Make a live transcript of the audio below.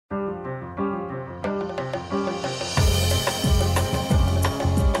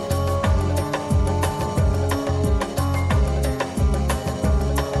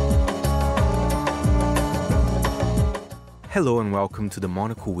Hello and welcome to the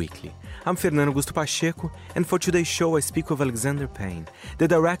Monaco Weekly. I'm Fernando Augusto Pacheco, and for today's show I speak with Alexander Payne, the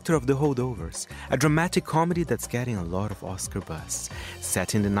director of the Holdovers, a dramatic comedy that's getting a lot of Oscar buzz.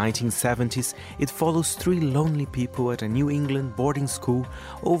 Set in the 1970s, it follows three lonely people at a New England boarding school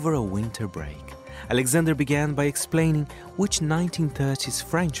over a winter break. Alexander began by explaining which 1930s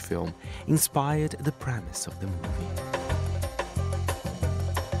French film inspired the premise of the movie.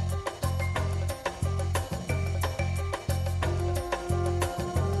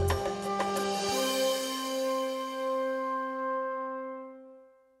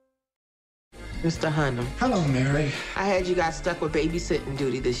 Mr. Hunnam. Hello, Mary. I had you guys stuck with babysitting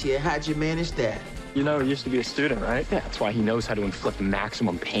duty this year. How'd you manage that? You know, he used to be a student, right? Yeah, that's why he knows how to inflict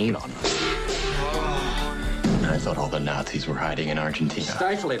maximum pain on us. I thought all the Nazis were hiding in Argentina.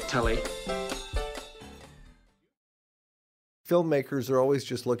 Stifle it, Tully. Filmmakers are always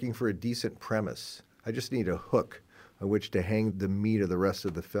just looking for a decent premise. I just need a hook on which to hang the meat of the rest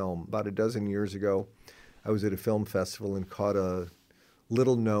of the film. About a dozen years ago, I was at a film festival and caught a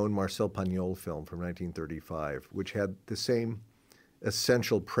little-known Marcel Pagnol film from 1935, which had the same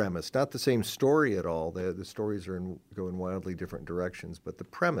essential premise. Not the same story at all. The stories go in wildly different directions, but the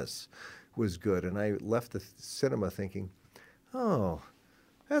premise was good. And I left the cinema thinking, oh,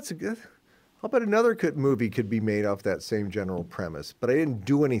 that's a good... I'll bet another movie could be made off that same general premise. But I didn't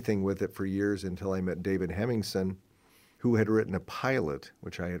do anything with it for years until I met David Hemmingson, who had written a pilot,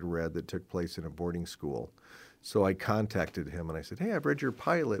 which I had read, that took place in a boarding school. So I contacted him and I said, hey, I've read your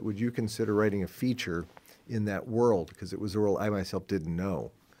pilot. Would you consider writing a feature in that world? Because it was a world I myself didn't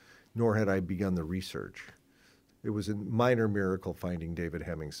know, nor had I begun the research. It was a minor miracle finding David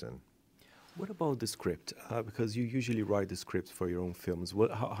Hemmingson. What about the script? Because you usually write the scripts for your own films.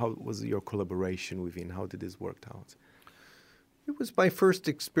 How was your collaboration with him? How did this work out? It was my first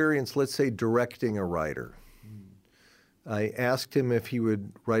experience, let's say, directing a writer. I asked him if he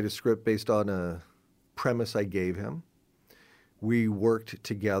would write a script based on a premise I gave him. We worked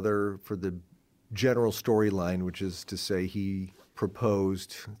together for the general storyline, which is to say he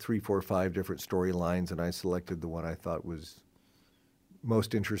proposed 3, 4, 5 different storylines, and I selected the one I thought was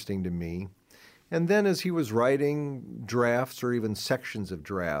most interesting to me. And then as he was writing drafts or even sections of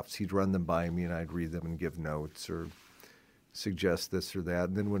drafts, he'd run them by me and I'd read them and give notes or suggest this or that.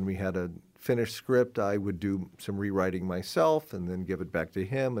 And then when we had a finished script, I would do some rewriting myself and then give it back to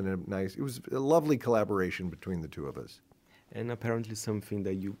him. And it was a lovely collaboration between the two of us. And apparently something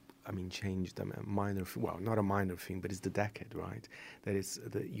that you, changed a minor, well, not a minor thing, but it's the decade, right? That is,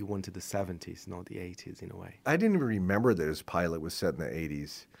 you wanted the 70s, not the 80s in a way. I didn't even remember that his pilot was set in the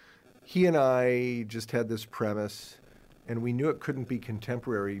 80s. He and I just had this premise, and we knew it couldn't be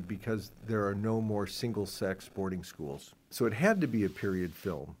contemporary because there are no more single-sex boarding schools. So it had to be a period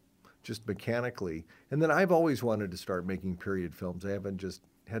film, just mechanically. And then I've always wanted to start making period films. I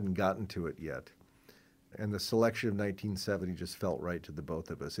hadn't gotten to it yet. And the selection of 1970 just felt right to the both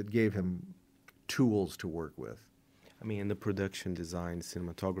of us. It gave him tools to work with. And the production design,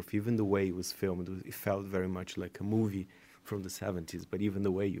 cinematography, even the way it was filmed, it felt very much like a movie from the 70s, but even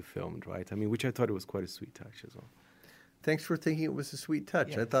the way you filmed, right? Which I thought it was quite a sweet touch as well. Thanks for thinking it was a sweet touch.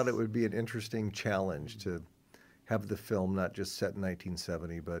 Yes. I thought it would be an interesting challenge to have the film not just set in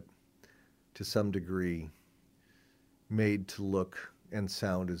 1970, but to some degree made to look and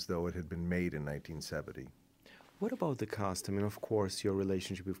sound as though it had been made in 1970. What about the cast? Of course, your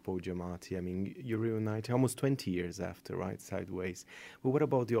relationship with Paul Giamatti. You reunited almost 20 years after, right? Sideways. But what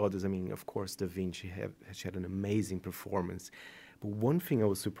about the others? Of course, Da Vinci she had an amazing performance. But one thing I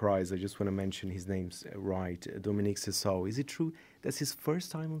was surprised, I just want to mention his name's right, Dominique Sissol. Is it true that's his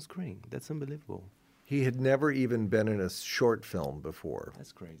first time on screen? That's unbelievable. He had never even been in a short film before.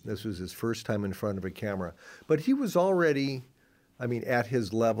 That's crazy. This was his first time in front of a camera. But he was already, at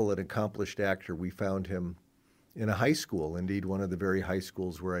his level, an accomplished actor. We found him in a high school, indeed one of the very high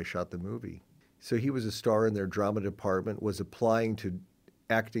schools where I shot the movie. So he was a star in their drama department, was applying to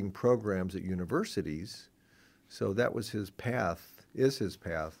acting programs at universities. So that was his path, is his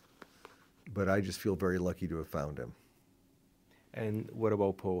path. But I just feel very lucky to have found him. And what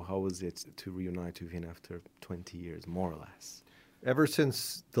about Paul? How was it to reunite with him after 20 years, more or less? Ever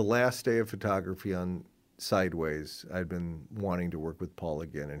since the last day of photography on Sideways, I'd been wanting to work with Paul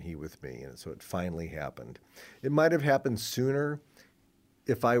again and he with me, and so it finally happened. It might have happened sooner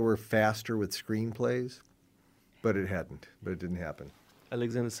if I were faster with screenplays, but it didn't happen.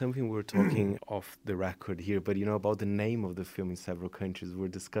 Alexander, something we were talking off the record here, but about the name of the film in several countries we're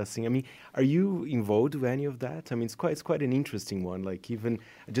discussing. Are you involved with any of that? It's quite an interesting one. I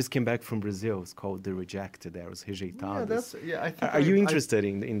just came back from Brazil. It's called The Rejected. Os Rejeitados. I think Are you interested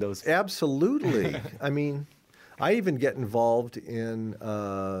in those? Absolutely. I even get involved in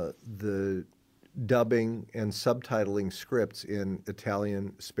the dubbing and subtitling scripts in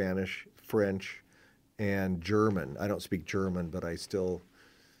Italian, Spanish, French, and German. I don't speak German, but I still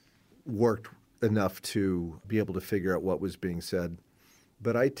worked enough to be able to figure out what was being said.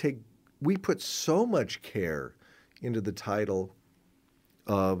 But we put so much care into the title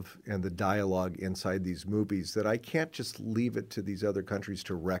of and the dialogue inside these movies that I can't just leave it to these other countries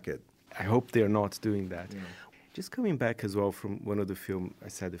to wreck it. I hope they're not doing that. Yeah. Just coming back as well from one of the film, I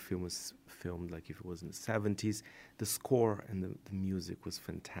said the film was filmed like if it was in the 70s. The score and the music was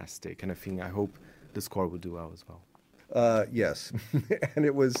fantastic. And I hope the score will do well as well. Yes. And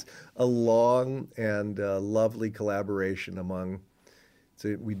it was a long and lovely collaboration among,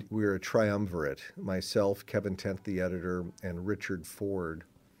 we were a triumvirate, myself, Kevin Tent, the editor, and Richard Ford,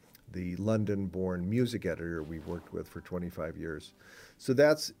 the London-born music editor we've worked with for 25 years. So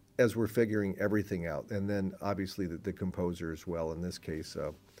that's as we're figuring everything out. And then obviously the composer as well, in this case,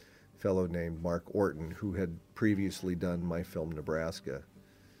 a fellow named Mark Orton, who had previously done my film Nebraska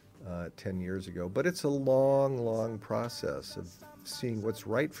 10 years ago. But it's a long, long process of seeing what's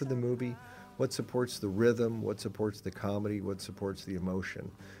right for the movie, what supports the rhythm, what supports the comedy, what supports the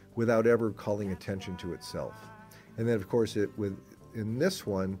emotion, without ever calling attention to itself. And then, of course, in this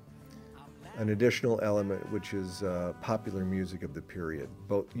one, an additional element, which is popular music of the period,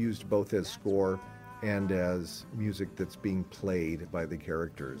 used both as score and as music that's being played by the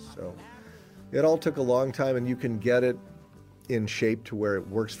characters. So it all took a long time, and you can get it in shape to where it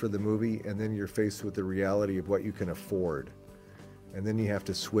works for the movie, and then you're faced with the reality of what you can afford. And then you have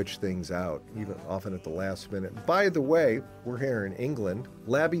to switch things out, even often at the last minute. By the way, we're here in England.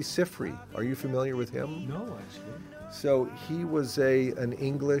 Labi Siffre, are you familiar with him? No, actually. So he was an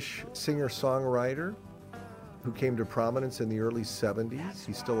English singer-songwriter who came to prominence in the early 70s.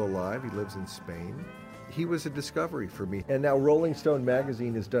 He's still alive. He lives in Spain. He was a discovery for me. And now Rolling Stone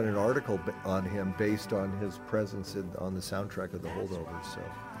magazine has done an article on him based on his presence on the soundtrack of The Holdovers. So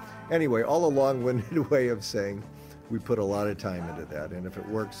anyway, all a long-winded way of saying we put a lot of time into that. And if it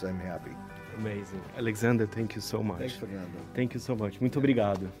works, I'm happy. Amazing. Alexander, thank you so much. Thanks, Fernando. Thank you so much. Muito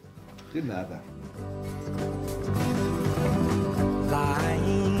obrigado. De nada.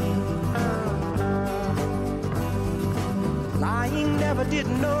 Lying never did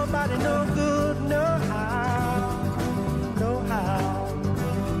nobody no good, no how.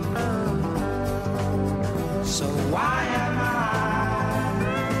 So why am I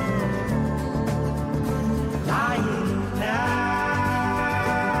lying now?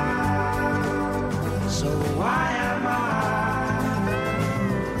 So why am I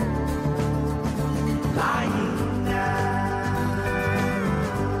lying now?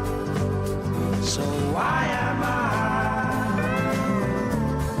 So why am I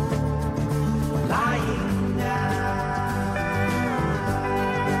lying now?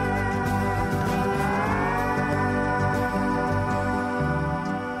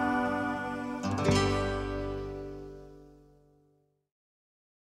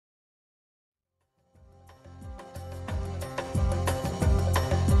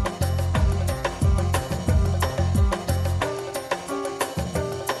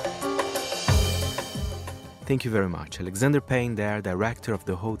 Thank you very much. Alexander Payne there, director of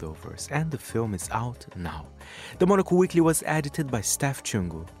The Holdovers, and the film is out now. The Monocle Weekly was edited by Steph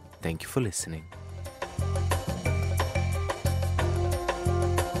Chungu. Thank you for listening.